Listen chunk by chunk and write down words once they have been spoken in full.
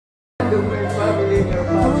to my family, your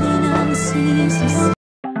family.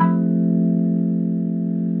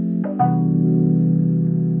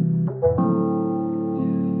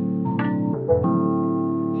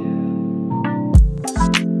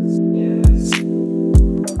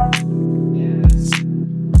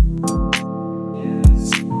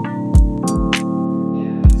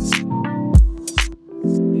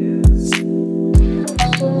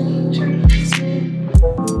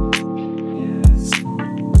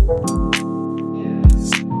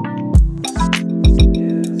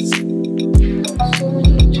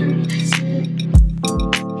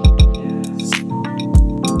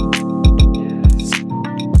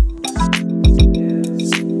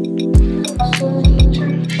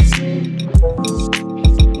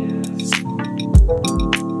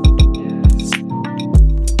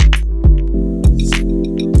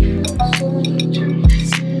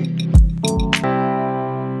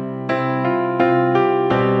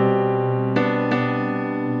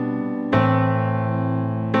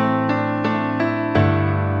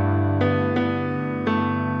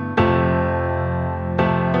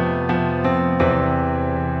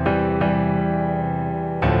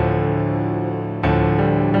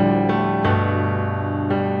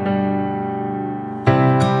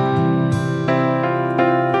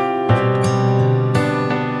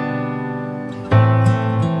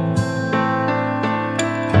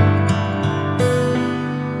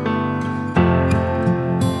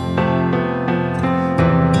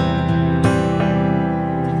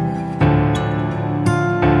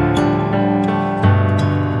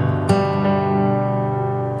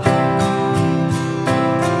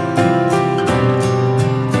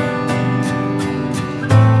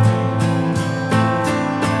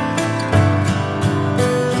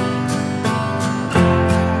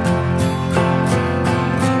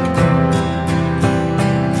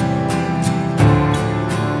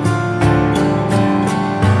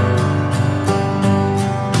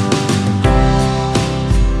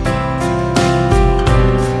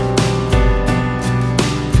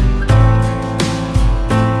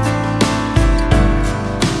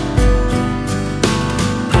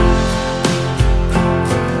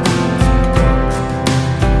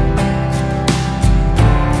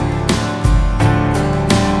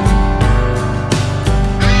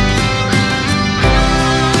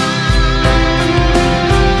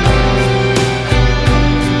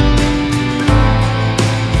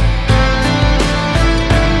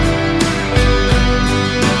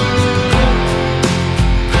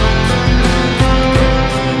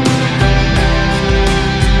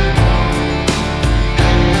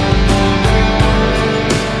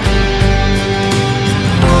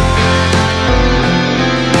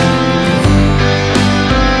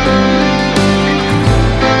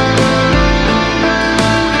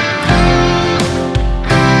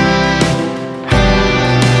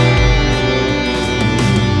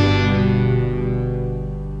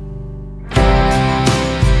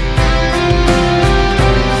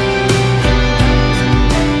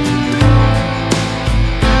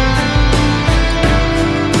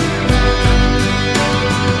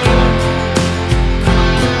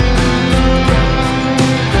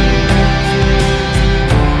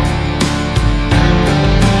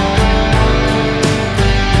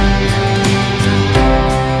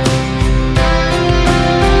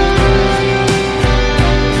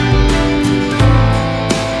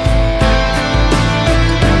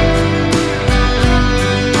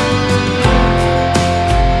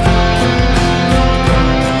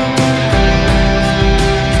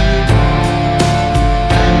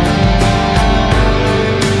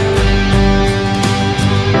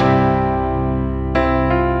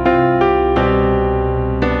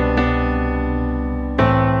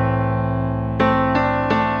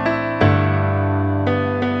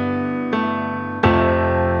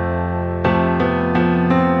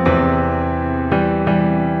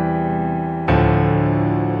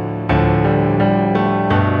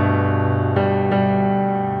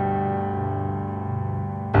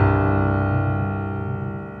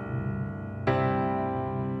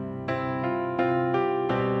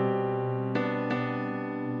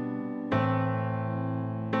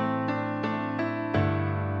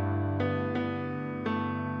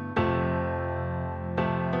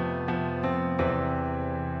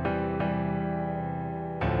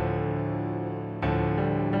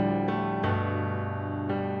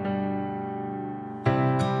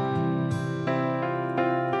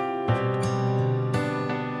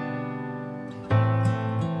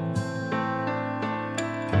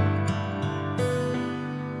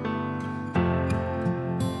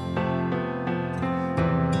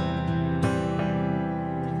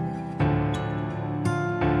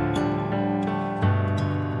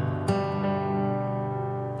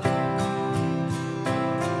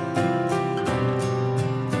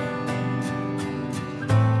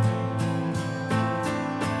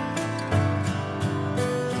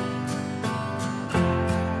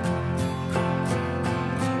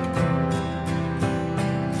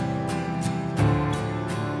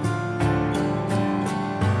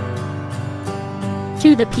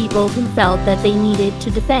 To the people who felt that they needed to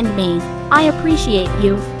defend me, I appreciate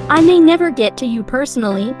you. I may never get to you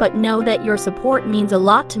personally, but know that your support means a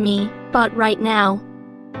lot to me. But right now,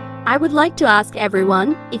 I would like to ask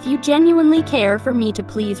everyone, if you genuinely care for me, to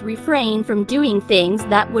please refrain from doing things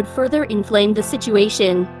that would further inflame the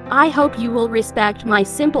situation. I hope you will respect my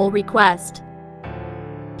simple request.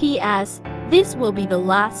 P.S. This will be the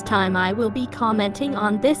last time I will be commenting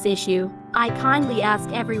on this issue. I kindly ask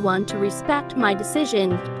everyone to respect my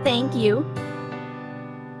decision. Thank you.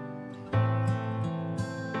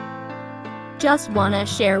 Just wanna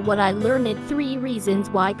share what I learned. 3 reasons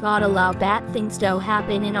why God allow bad things to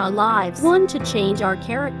happen in our lives. 1. To change our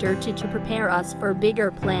character. 2. To prepare us for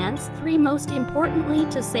bigger plans. 3. Most importantly,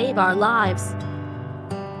 to save our lives.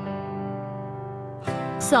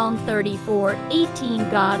 Psalm 34:18.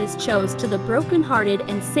 God is close to the brokenhearted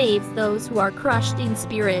and saves those who are crushed in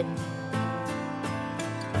spirit.